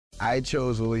I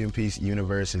chose William Peace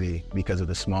University because of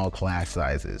the small class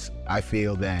sizes. I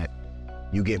feel that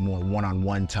you get more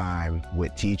one-on-one time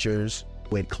with teachers.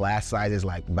 With class sizes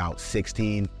like about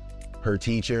 16 per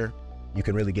teacher, you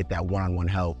can really get that one-on-one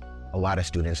help a lot of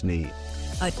students need.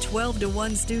 A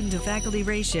 12-to-1 student-to-faculty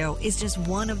ratio is just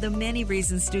one of the many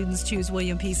reasons students choose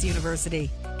William Peace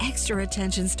University. Extra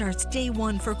attention starts day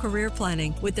one for career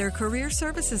planning with their Career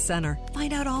Services Center.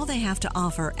 Find out all they have to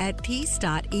offer at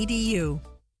peace.edu.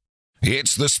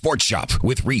 It's the Sports Shop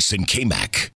with Reese and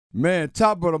K-Mac. Man,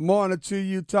 top of the morning to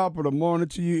you, top of the morning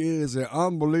to you. It is an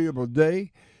unbelievable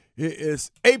day. It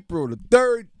is April the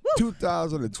 3rd,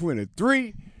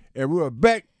 2023, and we're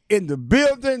back in the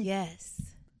building.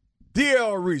 Yes.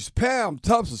 DL Reese, Pam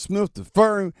Thompson Smith the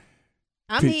firm.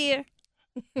 I'm here.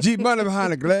 G Money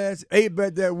behind the glass. A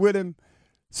back there with him.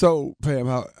 So, Pam,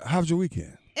 how's your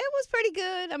weekend? It was pretty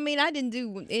good. I mean, I didn't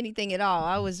do anything at all.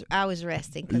 I was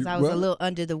resting because I was a little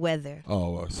under the weather.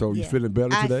 Oh, so you feeling better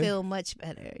today? I feel much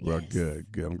better. Well, yes.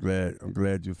 good. I'm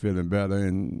glad you're feeling better.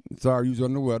 And sorry you was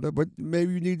on the weather, but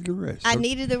maybe you needed the rest. I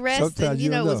needed the rest, and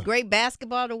it was great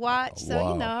basketball to watch. So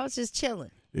I was just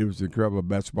chilling. It was incredible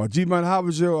basketball. G-Man, how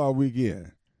was your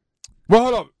weekend? Well,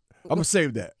 hold on. I'm going to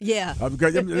save that. Yeah. Let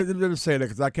me say that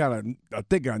because I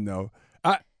think I know.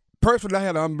 Personally, I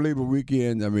had an unbelievable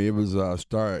weekend. I mean, it was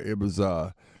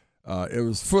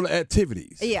full of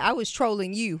activities. Yeah, I was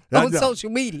trolling you on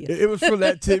social media. It was full of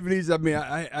activities. I mean,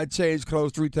 I changed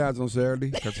clothes 3 times on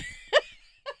Saturday.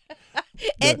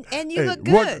 And you look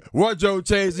good. Wardrobe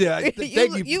change, yeah. Thank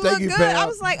you, look good. Pam. I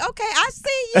was like, okay, I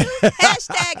see you.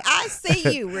 Hashtag I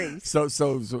see you, Reese. So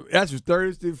that's was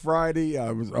Thursday, Friday.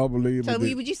 It was unbelievable.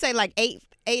 So would you say like eight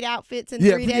outfits in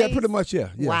 3 days? Yeah, pretty much, yeah.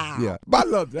 Wow. Yeah. But I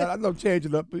love that. I love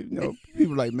changing up.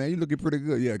 People like, man, you looking pretty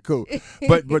good. Yeah, cool.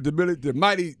 But the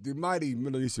mighty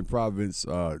Middle Eastern Province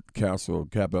Council,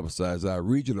 Kappa Alpha Psi Xi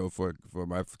regional for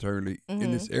my fraternity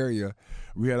in this area,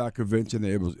 we had our convention.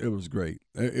 And it was great.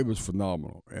 It was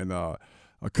phenomenal. And a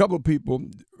couple of people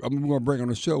I'm going to bring on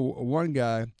the show. One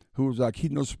guy who was our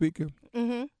keynote speaker.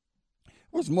 Mm-hmm.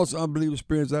 It was the most unbelievable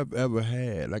experience I've ever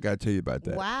had. I got to tell you about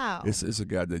that. Wow. It's a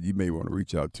guy that you may want to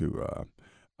reach out to.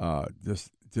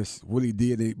 Just what he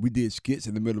did. We did skits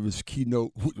in the middle of his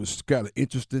keynote, which was kind of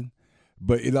interesting.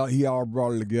 But he all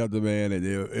brought it together, man, and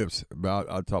it was about.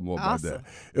 I'll talk more about that.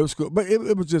 It was cool, but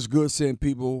it was just good seeing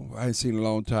people I hadn't seen in a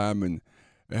long time, and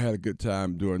I had a good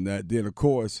time doing that. Then, of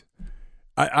course,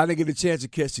 I didn't get a chance to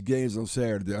catch the games on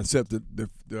Saturday, except the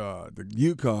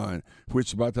UConn,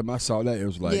 which by the time I saw that, it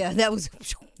was like that was.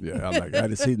 Yeah, I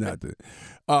didn't see nothing.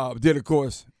 Then, of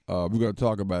course, we're going to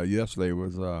talk about yesterday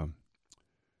was.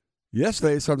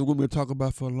 Yesterday is something we're going to talk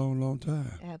about for a long, long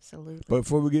time. Absolutely. But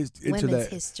before we get into Women's that,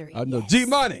 history. I know. Yes.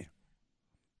 G-Money,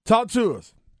 talk to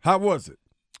us. How was it?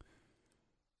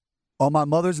 On my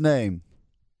mother's name,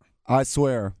 I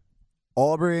swear,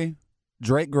 Aubrey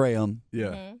Drake Graham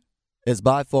is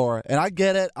by far, and I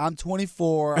get it, I'm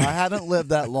 24, I haven't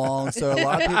lived that long, so a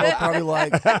lot of people are probably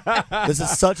like, this is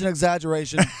such an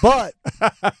exaggeration, but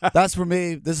that's for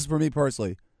me, this is for me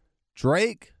personally.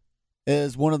 Drake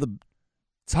is one of the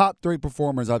top 3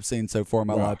 performers I've seen so far in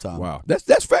my lifetime. Wow.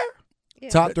 That's fair.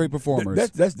 Yeah. Top 3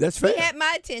 performers. That's fair. He had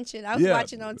my attention. I was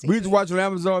watching on TV. We was watching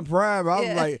Amazon Prime. I was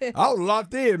like, I was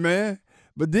locked in, man.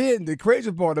 But then the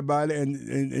crazy part about it,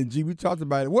 and G, we talked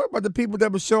about it. What about the people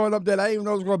that were showing up that I didn't even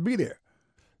know was going to be there?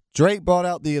 Drake brought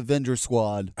out the Avenger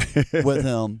Squad with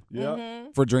him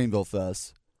for Dreamville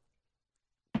Fest.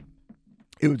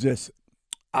 It was just...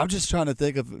 I'm just trying to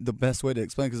think of the best way to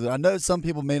explain, because I know some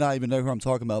people may not even know who I'm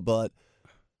talking about, but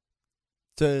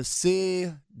to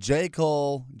see J.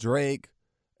 Cole, Drake,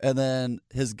 and then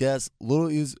his guest, Little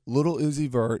Uzi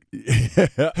Vert,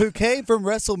 who came from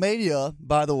WrestleMania,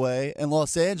 by the way, in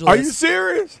Los Angeles. Are you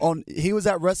serious? He was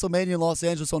at WrestleMania in Los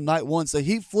Angeles on night 1, so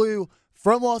he flew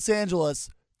from Los Angeles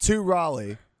to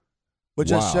Raleigh, which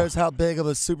just shows how big of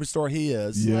a superstar he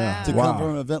is to come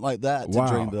from an event like that to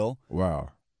Dreamville. Wow.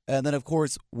 And then, of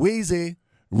course, Weezy.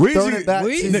 Throwing it back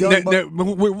to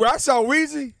when I saw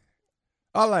Weezy,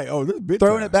 I was like, oh, this big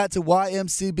throwing time. it back to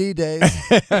YMCB days.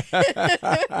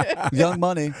 Young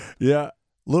Money. Yeah.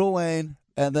 Lil Wayne.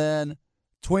 And then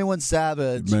 21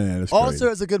 Savage. Man, that's also crazy.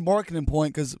 has a good marketing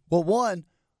point because, well, one,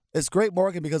 it's great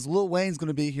marketing because Lil Wayne's going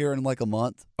to be here in like a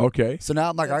month. Okay. So now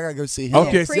I'm like, I got to go see him.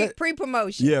 Okay.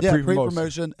 Pre-promotion. Yeah,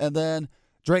 pre-promotion. And then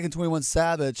Drake and 21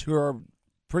 Savage, who are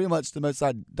pretty much the most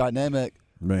dynamic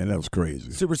Man, that was crazy.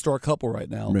 superstar couple right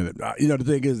now. Man, the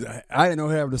thing is, I didn't know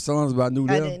half the songs, but I knew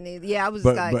them. I didn't either. Yeah, I was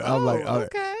But like, I'm like,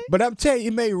 okay. But I'm telling you,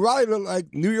 it made Raleigh look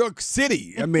like New York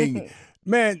City. I mean,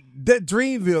 man, that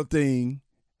Dreamville thing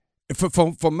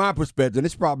from my perspective,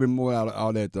 it's probably more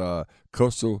out at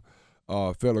Coastal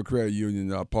Federal Credit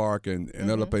Union Park and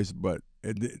other places, but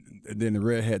and then the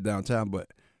Red Hat downtown. But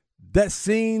that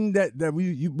scene that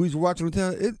we was watching on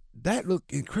town, that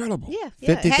looked incredible. Yeah.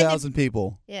 50,000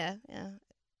 people. Yeah.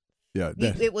 Yeah,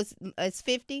 it's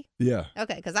 50. Yeah.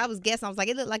 Okay, because I was guessing. I was like,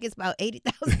 it looked like it's about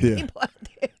 80,000 people out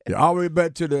there. Yeah, all the way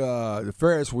back to the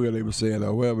Ferris wheel they were saying,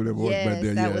 or wherever it was back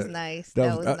there. That was nice.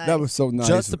 That was so nice.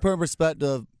 Just to put in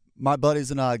perspective, my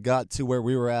buddies and I got to where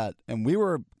we were at, and we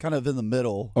were kind of in the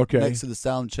middle, next to the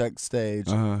sound check stage,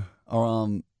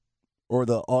 or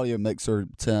the audio mixer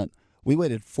tent. We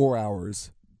waited 4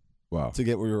 hours. Wow. To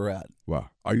get where we were at. Wow.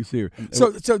 Are you serious?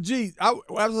 So gee, as I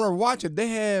was watching, they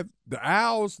have the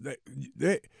aisles.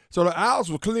 So the aisles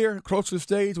were clear, close to the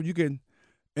stage, and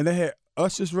they had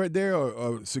ushers right there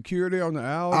or security on the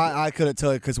aisle. I couldn't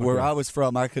tell you because where I was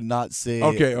from, I could not see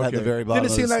at the very bottom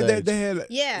Didn't it of the seem stage. like they had?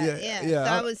 Yeah.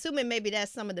 So I was assuming maybe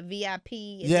that's some of the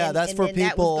VIP. That's for people.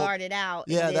 That was guarded out.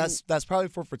 Yeah, that's probably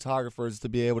for photographers to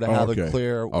be able to have a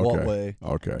clear walkway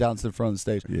down to the front of the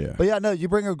stage. Yeah. But yeah, no, you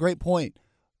bring a great point.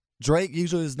 Drake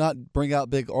usually does not bring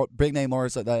out big name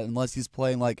artists like that unless he's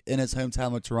playing like in his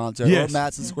hometown of Toronto or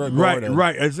Madison Square Garden.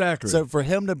 Right, exactly. So for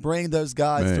him to bring those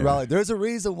guys to Raleigh, there's a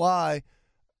reason why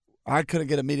I couldn't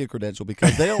get a media credential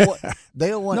because they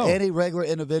don't want any regular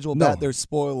individual back there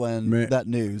spoiling that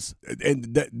news.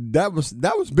 And that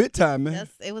was big time, man. Yes,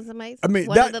 it was amazing. I mean,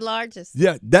 one of the largest.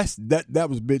 Yeah, that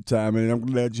was big time, and I'm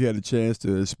glad you had a chance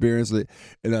to experience it.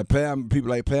 And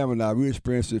people like Pam and I, we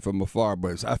experienced it from afar,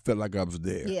 but I felt like I was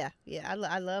there. Yeah,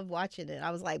 I love watching it. I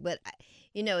was like, but.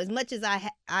 As much as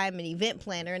I'm an event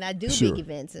planner and I do big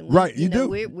events, and you do.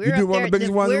 We're you do up one there, of the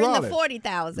biggest ones in We're in Raleigh. the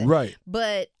 40,000, right?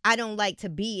 But I don't like to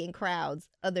be in crowds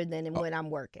other than when I'm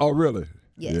working. Oh, really?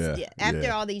 Yes. Yeah.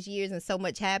 After all these years and so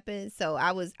much happened, so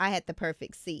I had the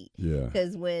perfect seat. Yeah.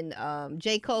 Because when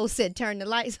J. Cole said turn the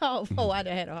lights off, I'd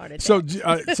have had a heart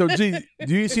attack. So G,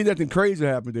 do you see nothing crazy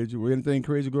happen? Did you? Was anything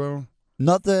crazy going on?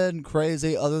 Nothing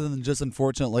crazy other than just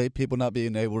unfortunately people not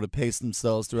being able to pace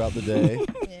themselves throughout the day.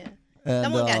 Yeah. And,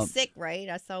 someone got sick, right?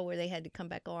 I saw where they had to come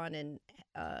back on and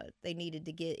they needed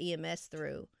to get EMS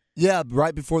through. Yeah,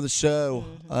 right before the show,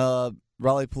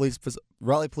 Raleigh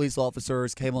police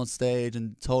officers came on stage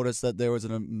and told us that there was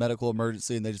a medical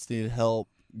emergency and they just needed help,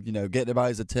 getting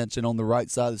everybody's attention on the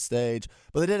right side of the stage.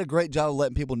 But they did a great job of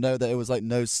letting people know that it was like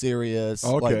no serious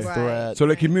threat. So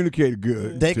they communicated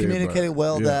good. They communicated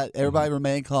well that everybody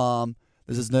remained calm.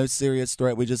 This is no serious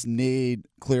threat. We just need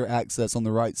clear access on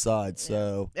the right side.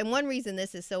 So, and one reason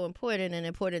this is so important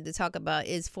to talk about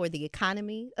is for the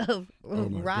economy of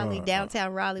Raleigh,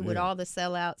 downtown Raleigh, with all the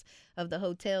sellouts of the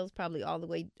hotels, probably all the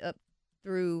way up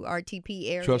through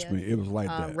RTP area. Trust me, it was like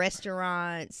that.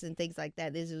 Restaurants and things like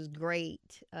that. This was great.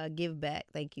 Give back.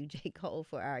 Thank you, J. Cole,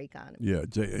 for our economy. Yeah,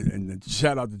 and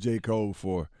shout out to J. Cole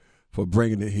for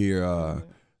bringing it here.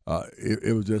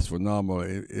 It was just phenomenal.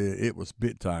 It was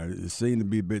big time. It seemed to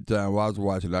be big time. While I was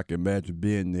watching, I can imagine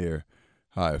being there,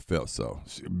 how it felt. So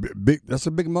big. That's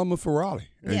a big moment for Raleigh.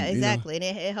 And, yeah, exactly. And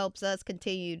it helps us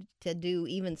continue to do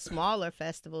even smaller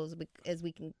festivals as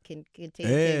we can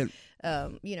continue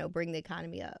to, bring the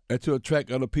economy up. And to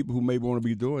attract other people who may want to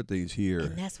be doing things here.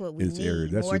 And that's what we need. Area.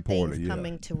 That's more important. things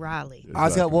coming to Raleigh. Exactly. I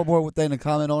just got one more thing to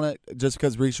comment on it, just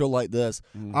because Reese, you'll like this.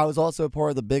 I was also a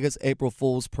part of the biggest April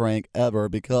Fool's prank ever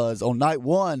because on night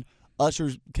one,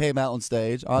 Usher came out on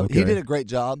stage. He did a great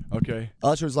job. Okay.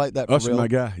 Usher's like that for Usher, real. my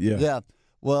guy. Yeah. Yeah.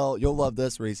 Well, you'll love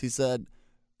this, Reese. He said,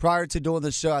 prior to doing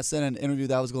this show, I sent an interview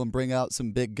that I was going to bring out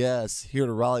some big guests here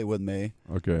to Raleigh with me.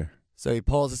 Okay. So he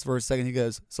pauses for a second. He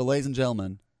goes, so ladies and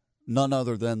gentlemen, none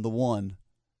other than the one,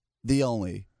 the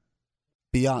only,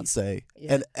 Beyonce.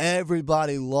 Yeah. And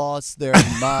everybody lost their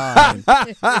mind.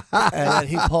 And then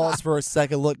he paused for a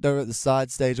second, looked over at the side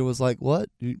stage and was like, what?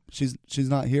 She's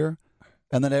not here?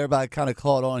 And then everybody kind of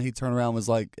caught on. He turned around and was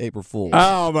like, April Fool.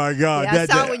 Oh, my God. Yeah, I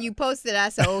saw when you posted, I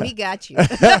said, he got you.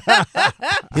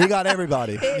 He got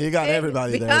everybody. He got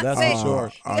everybody there. That's for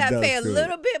sure. You got to pay a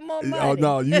little bit more money. Oh,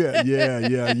 no. Yeah.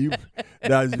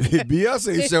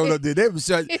 Beyonce showed up there.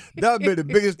 That would be the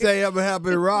biggest thing ever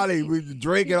happened in Raleigh with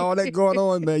Drake and all that going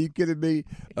on, man. You kidding me?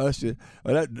 Usher.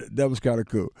 Well, that was kind of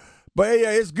cool. But,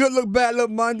 yeah, it's Good Look, Bad Look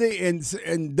Monday, and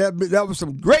that was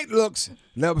some great looks.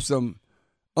 And that was some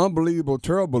unbelievable,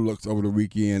 terrible looks over the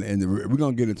weekend, and we're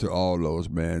going to get into all those,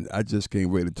 man. I just can't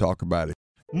wait to talk about it.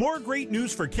 More great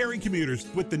news for Cary commuters.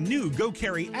 With the new Go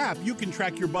Cary app, you can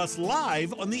track your bus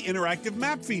live on the interactive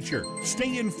map feature.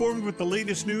 Stay informed with the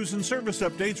latest news and service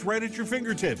updates right at your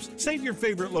fingertips. Save your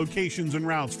favorite locations and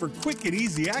routes for quick and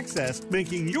easy access,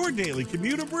 making your daily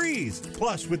commute a breeze.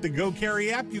 Plus, with the Go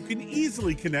Cary app, you can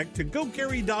easily connect to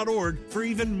gocary.org for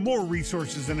even more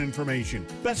resources and information.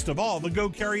 Best of all, the Go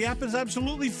Cary app is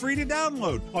absolutely free to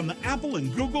download on the Apple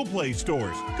and Google Play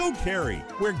stores. Go Cary,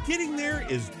 where getting there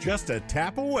is just a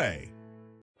tap away.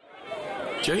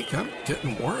 Jake, I'm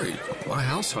getting worried. My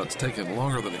house hunt's taking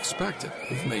longer than expected.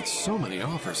 We've made so many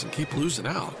offers and keep losing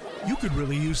out. You could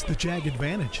really use the JAG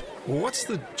advantage. Well, what's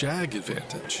the JAG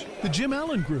advantage? The Jim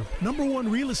Allen Group,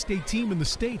 #1 real estate team in the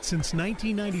state since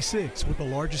 1996, with the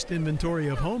largest inventory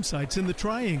of home sites in the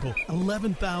Triangle,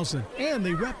 11,000. And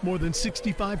they rep more than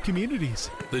 65 communities.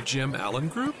 The Jim Allen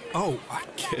Group? Oh, I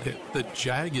get it. The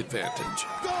JAG advantage.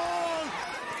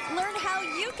 Learn how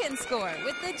you can score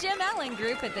with the Jim Allen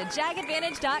Group at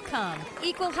thejagadvantage.com.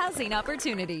 Equal housing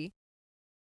opportunity.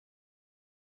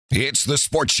 It's the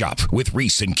Sports Shop with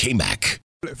Reese and K-Mac.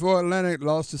 Florida Atlantic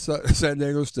lost to San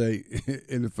Diego State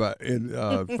in the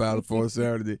Final Four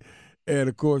Saturday. And,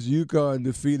 of course, UConn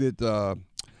defeated who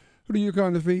did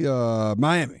UConn defeat?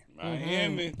 Miami.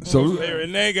 Miami. So Larry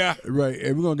Naga. Right,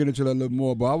 and we're going to get into that a little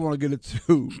more, but I want to get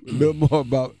into a little more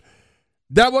about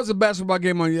that was a basketball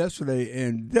game on yesterday,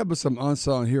 and there were some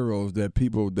unsung heroes that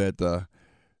people that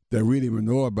really even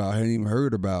know about, hadn't even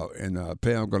heard about, and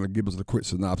Pam going to give us a quick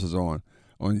synopsis on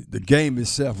the game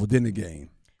itself within the game.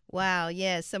 Wow,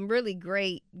 yeah, some really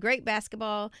great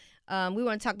basketball. We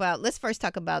want to talk about, let's first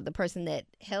talk about the person that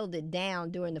held it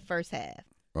down during the first half.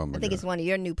 Oh my I think God. it's one of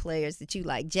your new players that you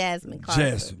like, Jasmine Carter.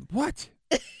 Jasmine, what?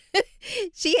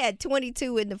 She had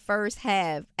 22 in the first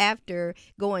half after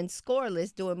going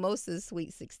scoreless during most of the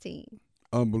Sweet 16.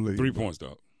 Unbelievable. 3 points,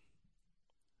 dog.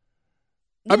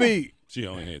 Yeah. I mean, She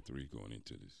only had 3 going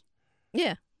into this.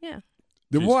 Yeah.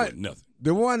 the She one, scored nothing.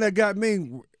 the one that got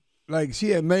me, like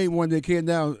she had made one that came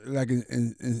down like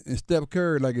in Steph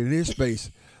Curry, like in his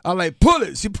space. I like pull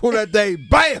it. She pulled that thing,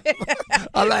 bam.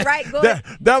 I like Right, go that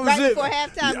was right it. before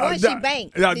halftime, she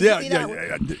banked. Did you see that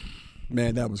one?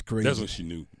 Man, that was crazy. That's what she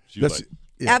knew. She was like,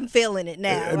 yeah. I'm feeling it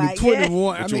now. I mean, like, 21.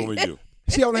 what I you mean, want me to do?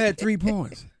 she only had 3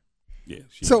 points. Yeah.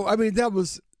 So I mean, that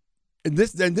was, and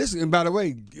by the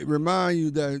way, remind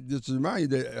you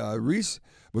that Reese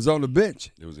was on the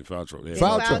bench. It was a foul trouble.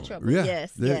 Foul Foul trouble. Yeah.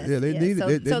 Yes. They needed. So,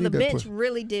 they so need the that bench push.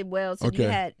 really did well. So Okay. you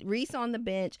had Reese on the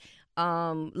bench.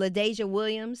 LaDasia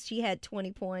Williams, she had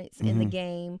 20 points in the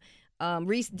game.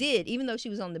 Reese did, even though she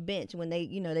was on the bench, when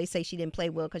they say she didn't play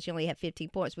well because she only had 15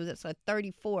 points, was it's her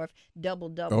 34th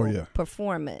double-double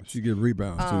performance. She get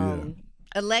rebounds too. Yeah.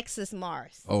 Alexis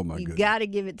Morris. Oh, my You goodness. got to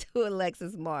give it to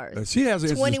Alexis Morris. She has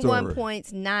an 21 story.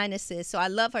 points, 9 assists. So I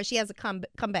love her. She has a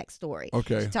comeback story.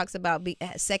 Okay. She talks about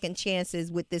second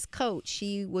chances with this coach.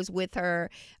 She was with her.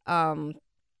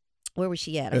 Where was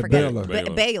she at? I At forgot.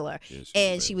 Baylor. Baylor. Yes,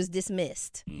 And she was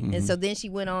dismissed. Mm-hmm. And so then she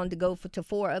went on to go to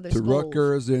 4 other To schools.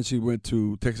 Rutgers, then she went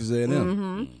to Texas A&M.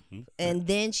 Mm-hmm. And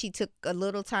then she took a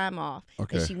little time off.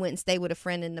 Okay. And she went and stayed with a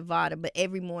friend in Nevada. But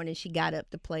every morning she got up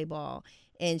to play ball.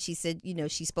 And she said,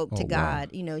 she spoke to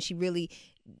God. Wow. She really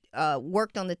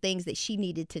worked on the things that she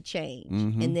needed to change.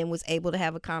 Mm-hmm. And then was able to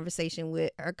have a conversation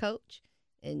with her coach.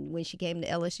 And when she came to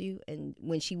LSU and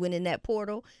when she went in that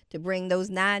portal to bring those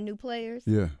 9 new players.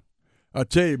 Yeah. I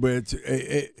tell you, but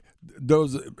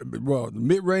those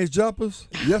mid-range jumpers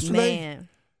yesterday,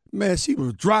 man, she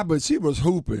was dropping, she was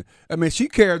hooping. I mean, she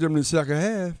carried them in the second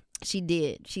half. She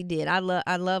did. I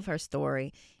love her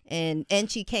story. And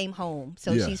she came home,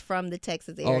 so she's from the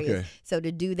Texas area. Okay. So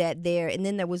to do that there, and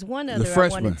then there was one other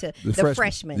freshman. I wanted to The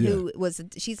freshman who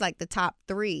she's like the top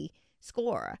 3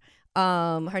 scorer.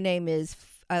 Her name is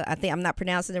I think I'm not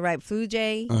pronouncing it right.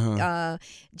 Fujay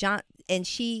John, and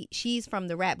she's from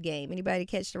the rap game. Anybody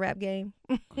catch the rap game?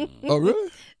 Oh,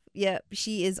 really? Yeah,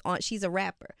 she's a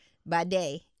rapper by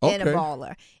day and a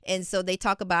baller. And so they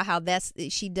talk about how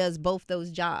she does both those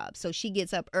jobs. So she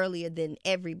gets up earlier than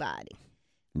everybody.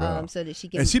 Wow. So that she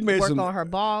can And she made work some- on her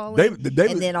ball they- and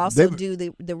they- then also they- do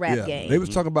the rap game. They was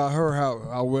talking about her,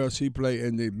 how well she played,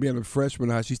 and being a freshman,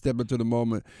 how she stepped into the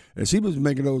moment. And she was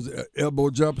making those elbow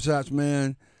jump shots,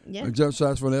 man. Yeah. And jump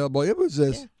shots from the elbow. It was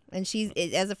just. Yeah.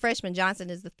 And as a freshman, Johnson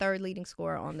is the 3rd leading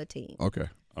scorer on the team. Okay.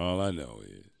 All I know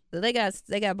is So they got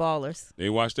ballers. they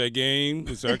watched that game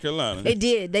in South Carolina. They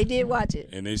did watch it.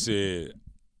 And they said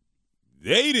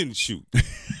they didn't shoot.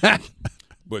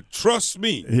 But trust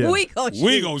me, We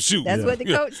gonna shoot. That's what the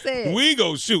coach said. We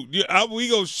gonna shoot. We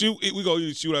gonna shoot. We gonna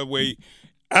either shoot our way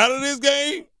out of this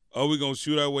game or we gonna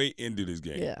shoot our way into this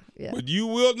game. Yeah. But you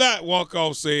will not walk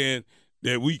off saying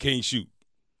that we can't shoot.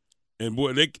 And,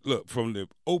 boy, they look, from the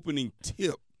opening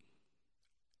tip,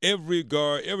 every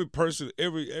guard, every person,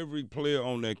 every player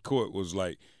on that court was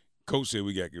like, Coach said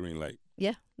we got green light.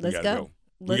 Yeah, let's go.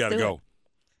 We got to go.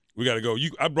 We got to go.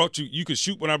 I brought you. You could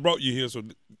shoot when I brought you here, so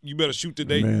you better shoot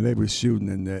today. Man, they were shooting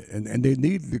in that, and they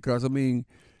needed it because, I mean,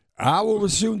 Iowa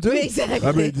was shooting too. Exactly.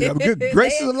 I mean, good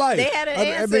gracious of life. They had an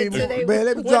answer till they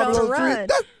went on a run.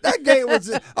 That game was.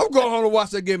 I'm going home to watch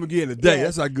that game again today. Yeah.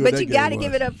 That's how good. But that you got to game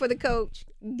give was. it up for the coach.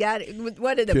 Got it.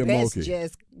 One of the Kim best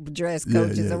Mulkey. dressed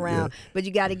coaches around. But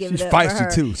you got to give She's it up feisty for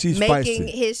her. too. She's making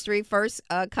feisty. history, first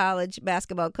college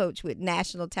basketball coach with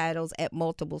national titles at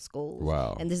multiple schools.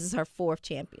 Wow. And this is her 4th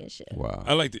championship. Wow.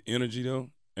 I like the energy though,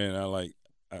 and I like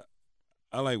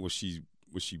what she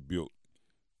built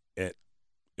at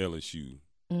LSU.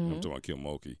 I'm talking about Kim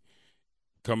Mulkey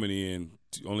coming in,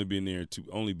 only being there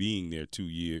 2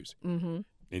 years, and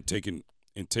taking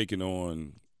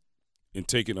on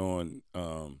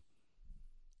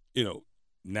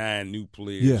 9 new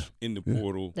players in the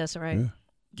portal. That's right. Yeah.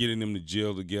 Getting them to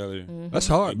gel together. That's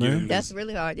hard, man. That's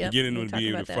really hard. Yeah. Getting them to be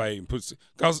able to fight and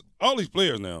because all these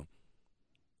players now,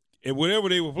 and whatever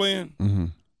they were playing,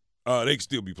 they could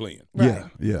still be playing. Right.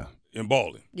 Yeah. And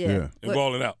balling. Yeah. And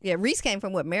balling out. Yeah. Reese came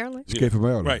from Maryland? She came from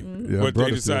Maryland. Right. Yeah, But they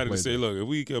brother decided to still say, look, if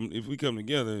we come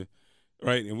together,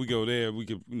 right, and we go there, we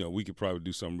could probably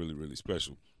do something really, really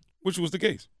special. Which was the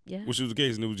case. Yeah. Which was the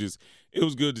case. And it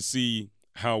was good to see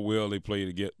how well they play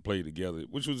together,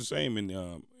 which was the same in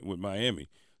with Miami.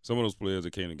 Some of those players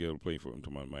that came together to play for them,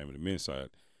 to Miami, the men's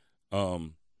side,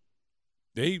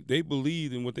 they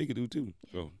believed in what they could do too.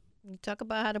 So you talk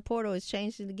about how the portal is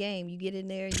changing the game. You get in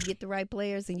there, you get the right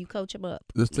players, and you coach them up.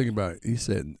 Let's think about it. He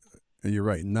said, and you're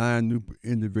right, 9 new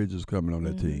individuals coming on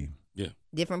that team. Yeah.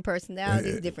 Different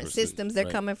personalities, different systems they're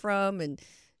coming from, and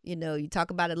you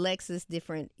talk about Alexis,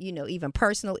 different, even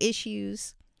personal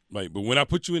issues. Right, but when I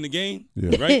put you in the game,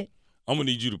 right, I'm gonna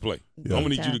need you to play. Yeah. I'm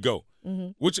gonna need you to go.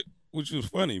 Which was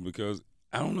funny because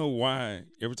I don't know why.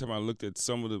 Every time I looked at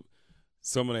some of the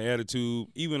attitude,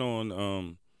 even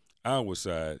on our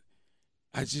side,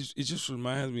 it just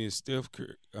reminds me of Steph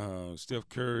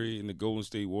Curry and the Golden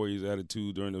State Warriors'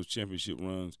 attitude during those championship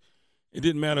runs. It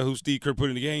didn't matter who Steve Kerr put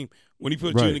in the game. When he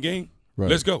put you in the game,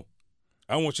 let's go.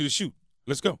 I want you to shoot.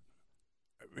 Let's go.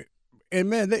 And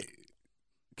man,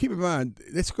 keep in mind,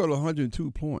 they scored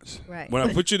 102 points. Right. When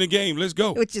I put you in the game, let's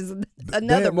go. Which is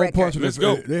another record. Let's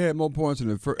go. They had more points in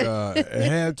the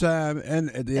at halftime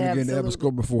and at the end of the game they ever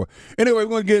scored before. Anyway, we're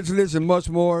going to get into this and much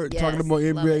more. Yes, talking about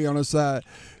NBA on the side.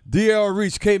 DL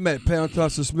Reese, K-Mac, Pound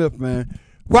Thompson Smith, man.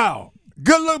 Wow.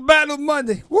 Good look battle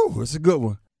Monday. Woo, it's a good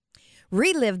one.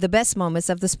 Relive the best moments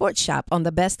of the Sports Shop on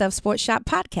the Best of Sports Shop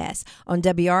podcast on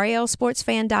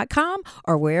WRLSportsFan.com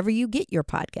or wherever you get your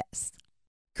podcasts.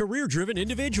 Career-driven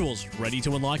individuals ready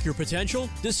to unlock your potential?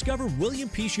 Discover William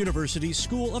Peace University's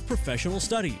School of Professional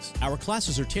Studies. Our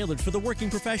classes are tailored for the working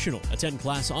professional. Attend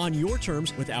class on your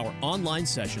terms with our online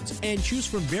sessions and choose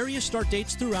from various start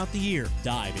dates throughout the year.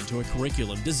 Dive into a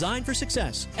curriculum designed for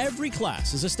success. Every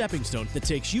class is a stepping stone that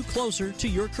takes you closer to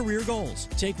your career goals.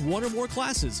 Take one or more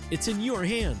classes. It's in your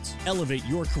hands. Elevate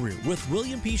your career with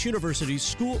William Peace University's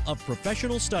School of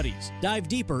Professional Studies. Dive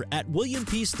deeper at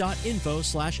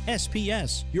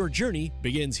williampeace.info/SPS. Your journey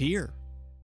begins here.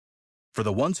 For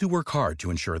the ones who work hard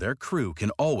to ensure their crew can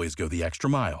always go the extra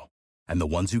mile, and the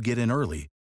ones who get in early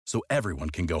so everyone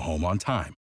can go home on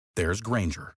time, there's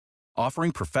Grainger,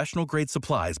 offering professional-grade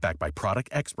supplies backed by product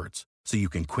experts so you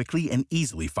can quickly and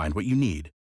easily find what you need.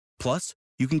 Plus,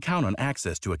 you can count on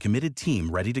access to a committed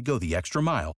team ready to go the extra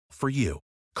mile for you.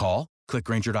 Call, click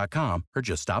Grainger.com, or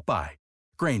just stop by.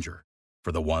 Grainger,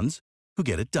 for the ones who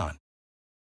get it done.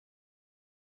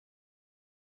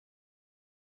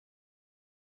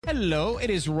 Hello,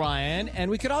 it is Ryan, and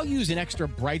we could all use an extra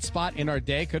bright spot in our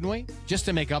day, couldn't we? Just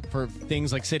to make up for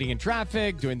things like sitting in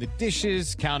traffic, doing the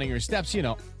dishes, counting your steps,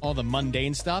 all the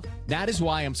mundane stuff. That is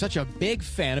why I'm such a big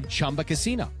fan of Chumba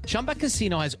Casino. Chumba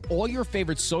Casino has all your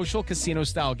favorite social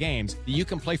casino-style games that you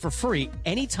can play for free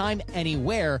anytime,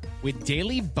 anywhere with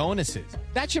daily bonuses.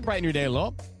 That should brighten your day a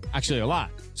little. Actually, a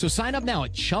lot. So sign up now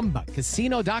at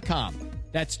ChumbaCasino.com.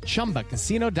 That's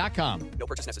ChumbaCasino.com. No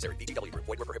purchase necessary. VGW Group.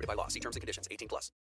 Void where prohibited by law. See terms and conditions. 18+.